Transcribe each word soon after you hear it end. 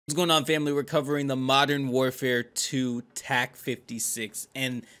What's going on, family? We're covering the Modern Warfare 2 TAQ-56,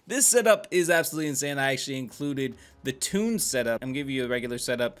 and this setup is absolutely insane. I actually included the tune setup. I'm giving you a regular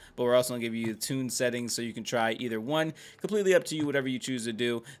setup, but we're also gonna give you the tune settings so you can try either one. Completely up to you, whatever you choose to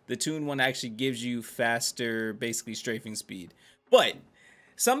do. The tune one actually gives you faster, basically strafing speed. But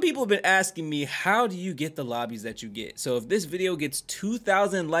some people have been asking me, how do you get the lobbies that you get? So if this video gets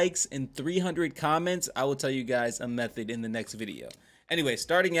 2,000 likes and 300 comments, I will tell you guys a method in the next video. Anyway,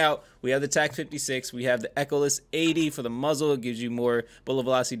 starting out, we have the TAQ-56, we have the Echoless 80 for the muzzle. It gives you more bullet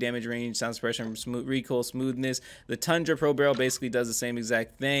velocity, damage range, sound suppression, recoil, smoothness. The Tundra Pro Barrel basically does the same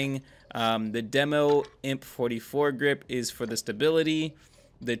exact thing. The Demo Imp 44 grip is for the stability.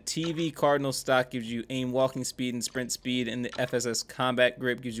 The TV Cardinal stock gives you aim walking speed and sprint speed, and the FSS Combat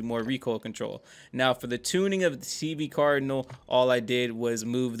grip gives you more recoil control. Now, for the tuning of the TV Cardinal, all I did was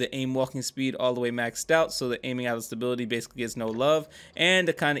move the aim walking speed all the way maxed out, so the aiming out of stability basically gets no love. And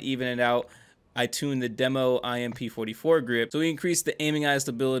to kind of even it out, I tuned the Demo IMP44 grip. So we increased the aiming out of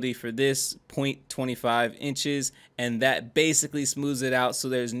stability for this 0.25 inches, and that basically smooths it out so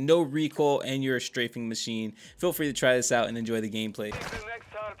there's no recoil and you're a strafing machine. Feel free to try this out and enjoy the gameplay.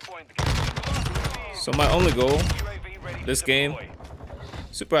 So my only goal this game,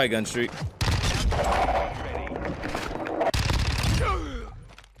 super high gun streak.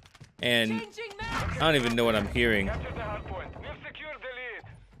 And I don't even know what I'm hearing.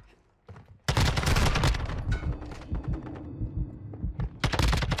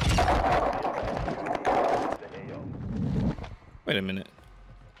 Wait a minute.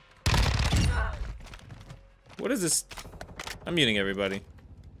 What is this? I'm muting everybody.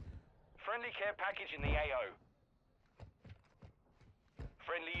 Friendly care package in the AO.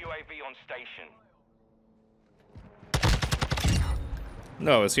 Friendly UAV on station.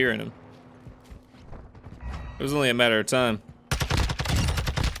 No, I was hearing him. It was only a matter of time.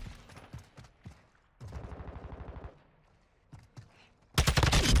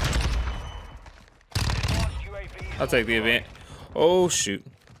 I'll take the advantage. Oh, shoot.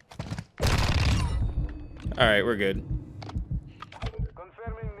 Alright, we're good.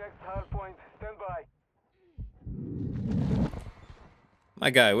 Confirming next hard point. Stand by. My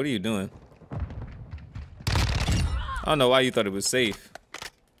guy, what are you doing? I don't know why you thought it was safe.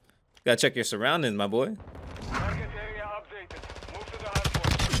 Gotta check your surroundings, my boy. Target area updated. Move to the hard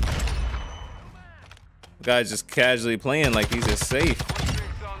point. The guy's just casually playing like he's just safe.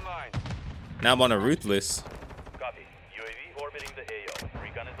 Now I'm on a Ruthless. Copy. UAV orbiting the AO.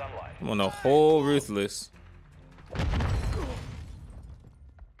 Recon is online. I'm on a whole Ruthless.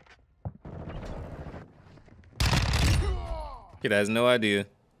 Kid has no idea.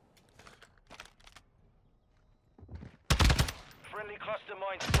 Friendly cluster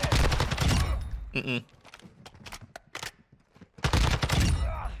mine set.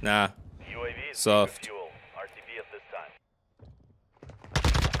 Nah. UAV is Soft. fuel. RTB at this time.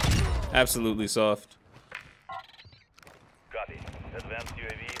 Absolutely soft. Copy. Advanced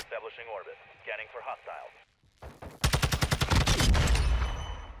UAV establishing orbit. Scanning for hostiles.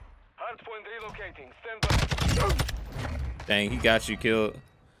 Hardpoint relocating. Stand by. Dang, he got you killed.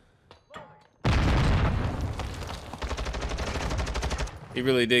 He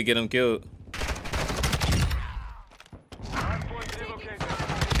really did get him killed. Hardpoint relocated.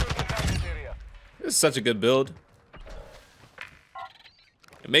 Secure the target area. This is such a good build.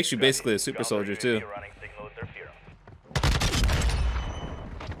 It makes you basically a super soldier too. Running signal interference.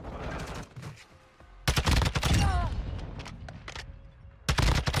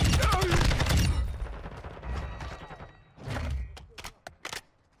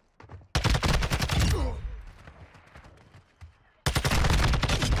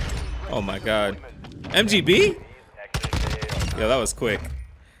 Oh my god. MGB? Yo, that was quick.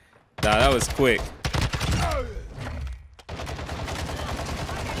 Nah, that was quick.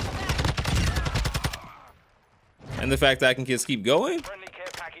 And the fact that I can just keep going? Friendly care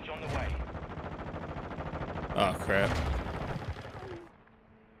package on the way. Oh crap.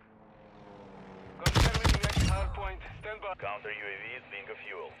 Confirming next hard point. Stand by. Counter UAV is being a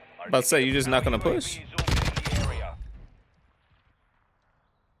fuel. About to say, you're just not gonna push? UAV is orbiting the area.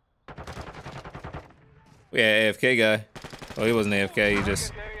 We had AFK guy. Oh, he wasn't AFK, he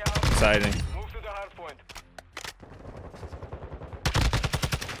just deciding. Move to the hard point.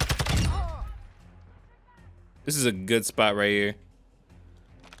 This is a good spot right here.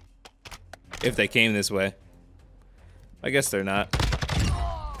 If they came this way. I guess they're not.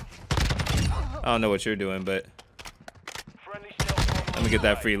 I don't know what you're doing, but I'm gonna get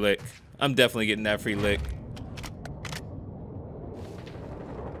that free lick. I'm definitely getting that free lick.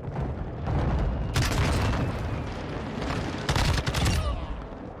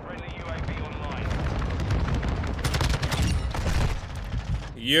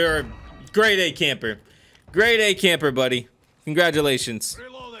 You're grade A camper. Grade A camper, buddy. Congratulations.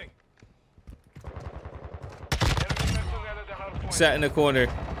 Reloading. Sat in the corner.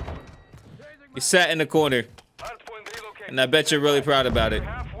 You sat in the corner. Hardpoint relocated. And I bet you're really proud about it.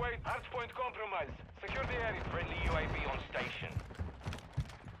 Halfway. Hardpoint compromised. Secure the area. Friendly UAV on station.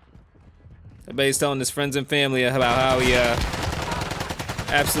 I bet he's telling his friends and family about how he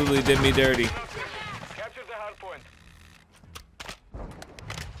absolutely did me dirty. Capture the hardpoint.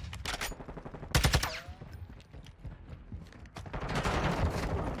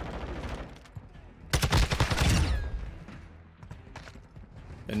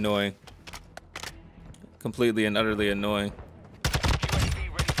 Annoying. Completely and utterly annoying.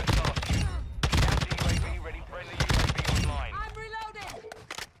 UAV ready for task. Counter UAV ready. Friendly UAV online. I'm reloading.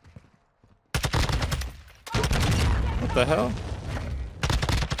 What the hell?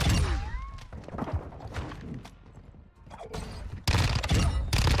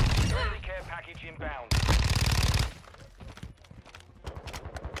 Friendly care package inbound.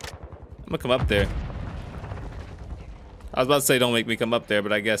 I'm gonna come up there. I was about to say don't make me come up there,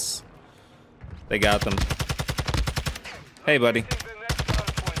 but I guess they got them. Hey, buddy. This is the next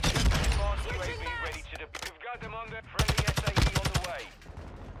hardpoint. Advanced UAV ready to deploy. We've got them under. Friendly SAE on the way.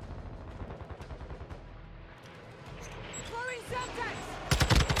 Throwing subtext.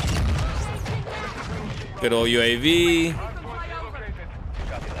 Good old UAV. Hardpoint relocated.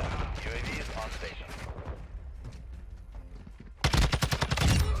 Copy that. UAV is on station.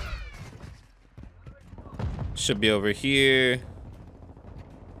 Should be over here.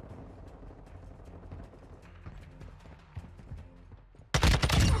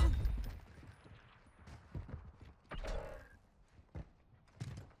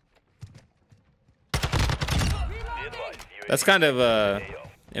 That's kind of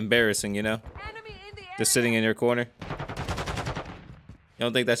embarrassing, you know? Enemy in the air. Just sitting in your corner. You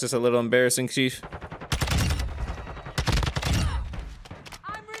don't think that's just a little embarrassing, Chief?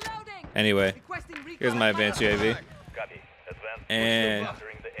 I'm reloading. Anyway, Requesting recon here's my fire. advanced UAV. Copy. Advance. And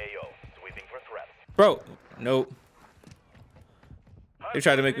Entering the AO. Sweeping for threats. bro, nope. They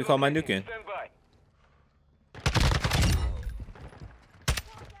tried to make me call my nuke in. Stand by.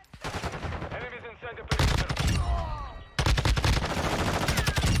 Enemies inside the perimeter.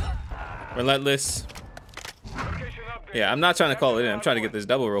 Relentless. Location update. Yeah, I'm not trying to call it in. I'm trying to get this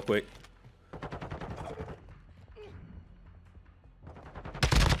double real quick.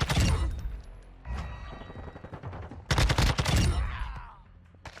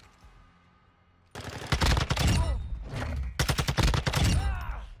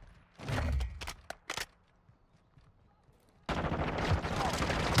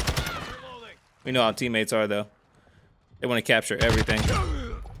 We know how teammates are, though. They want to capture everything.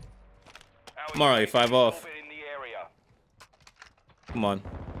 I'm already 5 off. In the area. Come on.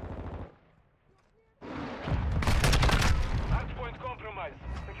 Hardpoint compromised.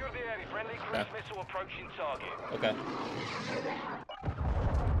 Secure the area. Friendly cruise Yeah. missile approaching target. Okay.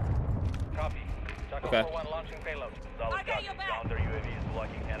 Copy. Taco Okay. 41 launching payload. Solid I got copy. your back. Counter UAV is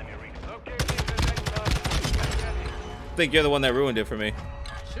blocking enemy recon. Locating the next hardpoint. Get ready. I think you're the one that ruined it for me.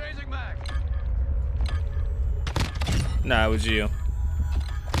 Changing back. Nah, it was you. UAV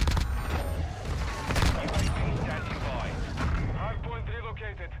standing by. Hardpoint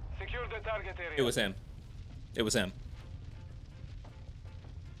relocated. Secure the target area. It was him. It was him.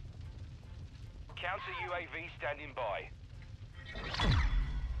 Counter UAV standing by.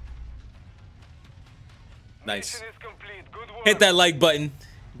 Nice. Mission is complete. Good work. Hit that like button.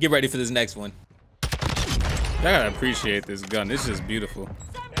 Get ready for this next one. I gotta appreciate this gun. It's just beautiful.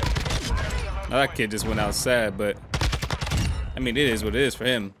 Now, that kid just went out sad, but I mean, it is what it is for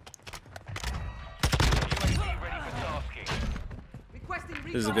him. UAV ready for tasking. Requesting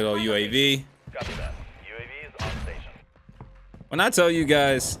recon This is a good old fire. UAV. Copy that. UAV is on station. When I tell you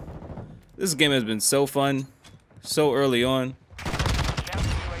guys, this game has been so fun, so early on. Counter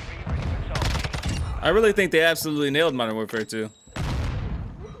UAV ready for tasking. I really think they absolutely nailed Modern Warfare 2.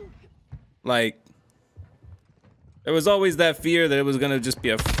 Like, there was always that fear that it was gonna just be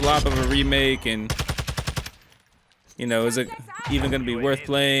a flop of a remake, and you know, is it even gonna be worth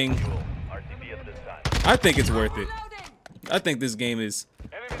playing? Fuel. RTB at this time. I think it's worth it. Reloading. I think this game is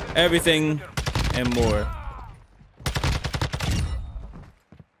Enemies in everything and more.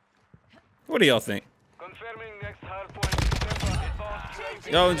 What do y'all think? confirming next hardpoint. Stand by. Advanced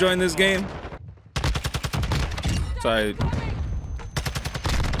UAV. Y'all enjoying this game? Sorry,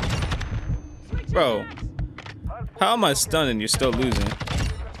 bro. How am I stunned and you're still losing?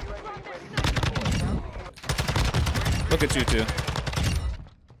 Look at you two.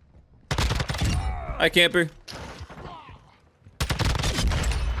 Hi, camper.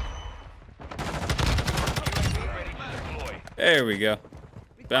 There we go.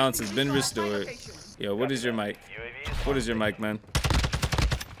 Balance has been restored. Yo, what is your mic? What is your mic, man?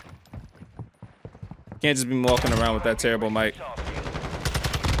 Can't just be walking around with that terrible mic.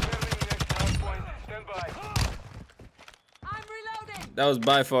 I'm reloading. That was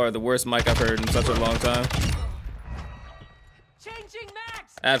by far the worst mic I've heard in such a long time. Changing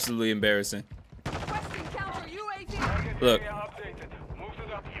max. Absolutely embarrassing. Requesting counter UAV. Look,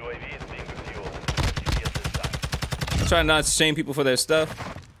 UAV is being refueled. RTB at this time. I try not to shame people for their stuff.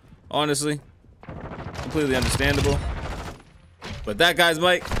 Honestly, completely understandable. But that guy's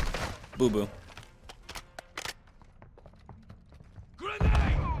mic, boo-boo.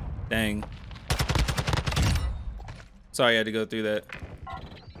 Dang. Sorry I had to go through that.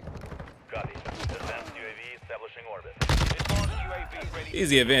 Copy. Advanced UAV establishing orbit.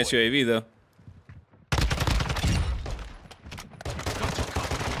 Easy advanced UAV though.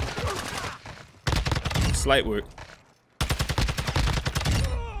 Slight work.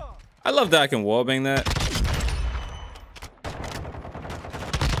 I love that I can wallbang that.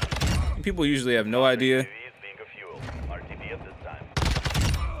 People usually have no idea. UAV is being refueled. RTB at this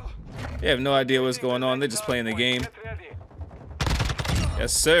time. They have no idea what's going on. They're just playing the game.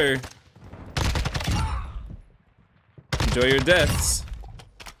 Yes, sir. Enjoy your deaths.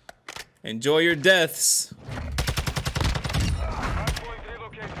 Enjoy your deaths.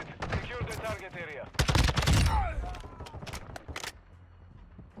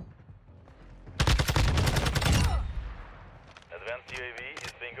 Advanced UAV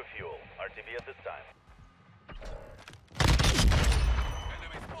is being refueled. RTB at this time.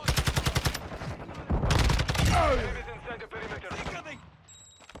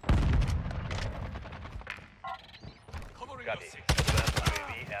 Copy. Advanced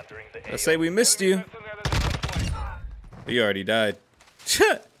UAV entering the Let's say we missed you. You already died.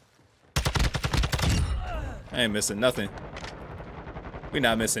 I ain't missing nothing. We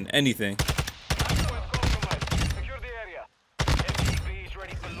not missing anything.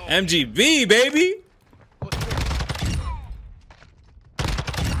 MGB, baby.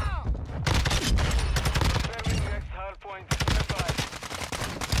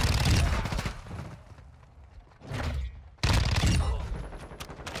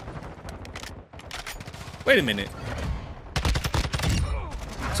 Wait a minute.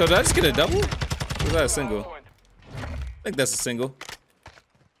 So did I just get a double? Or was that a single? I think that's a single.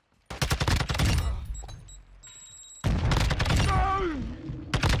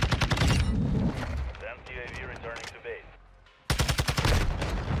 UAV returning to base.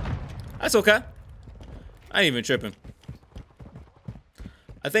 That's okay. I ain't even tripping.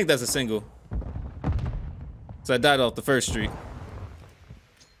 I think that's a single. So I died off the first streak.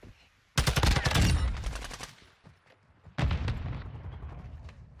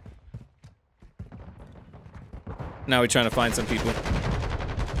 Now we're trying to find some people.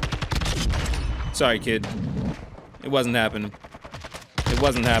 Sorry, kid. It wasn't happening. It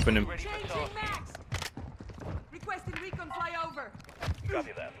wasn't happening. Changing max. Requesting recon flyover.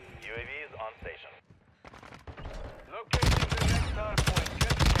 Copy that. UAV is on station. Locating the next hard point.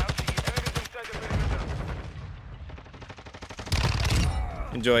 Get out the enemies inside the perimeter.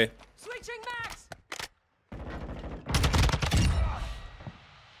 Enjoy. Switching max.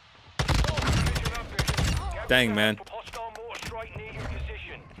 Dang, man. Hostile mortar strike near your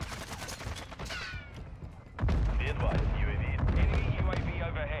position. Be advised, UAV. Enemy UAV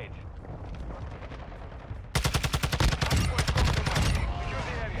overhead. Secure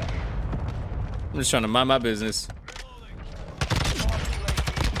the area. I'm just trying to mind my business. The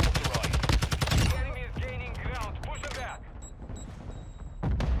enemy is gaining ground. Push them back.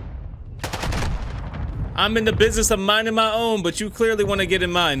 I'm in the business of minding my own, but you clearly want to get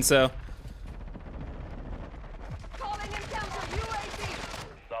in mine, so. Calling encounter UAV.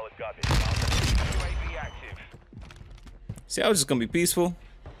 Solid copy. UAV active. See, I was just gonna be peaceful,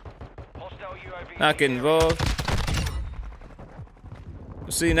 Hostile UAV. not get involved.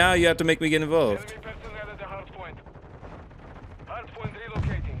 See, now you have to make me get involved. Enemy personnel at the hard point. Hard point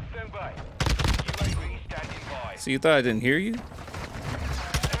relocating. Stand by. UAV standing by. So you thought I didn't hear you? Enemies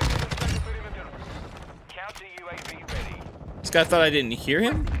inside the perimeter. Counter UAV ready. This guy thought I didn't hear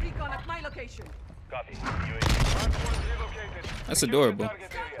him? Requesting recon at my location. Copy. UAV. Hard point relocated. That's Secure the adorable.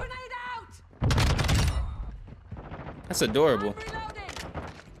 target area. Grenade out. That's adorable. I'm reloading.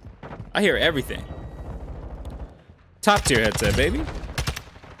 I hear everything. Top tier headset, baby.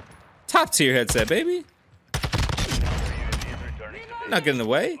 Top tier headset, baby. UAV is returning to base. Not getting in the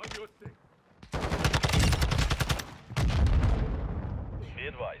way. Be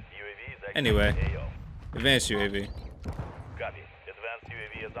advised, UAV is Anyway. exiting AO. Advanced UAV. Copy. Advanced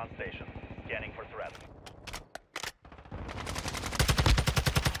UAV is on station. Scanning for threats.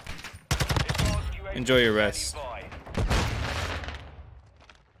 Enjoy your rest.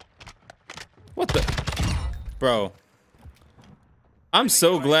 What the? Bro. I'm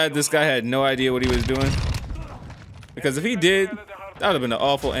so glad this guy had no idea what he was doing. Because if he did, that would have been an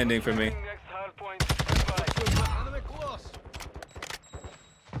awful ending for me. Next hard point. Stand Enemy close.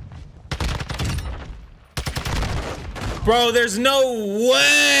 Bro, there's no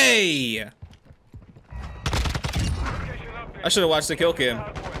way! I should have watched the kill cam.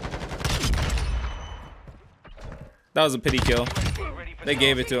 That was a pity kill. They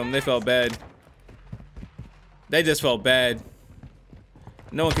gave it to him. They felt bad. They just felt bad.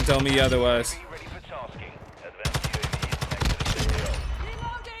 No one can tell me otherwise. Ready for tasking. Advanced UAV is next to the AO.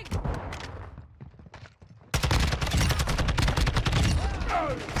 Reloading!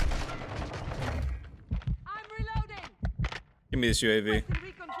 I'm reloading! Give me this UAV. Requesting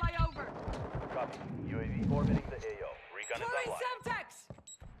recon flyover! Copy. UAV orbiting the AO. Recon is Throwing online. Semtex!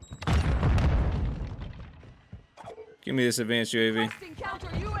 Give me this advanced UAV. Requesting counter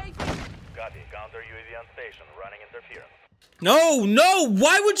UAV! Copy. Counter UAV on station. Running interference. No, no!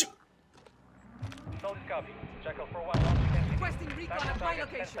 Why would you? Solid copy. Check out for one launch intensity. Requesting recon Time at to my target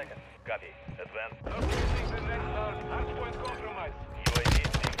 10 location. seconds. Copy. Advanced. Locating the next hard point compromise. UAV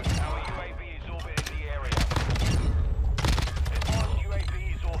is being Our UAV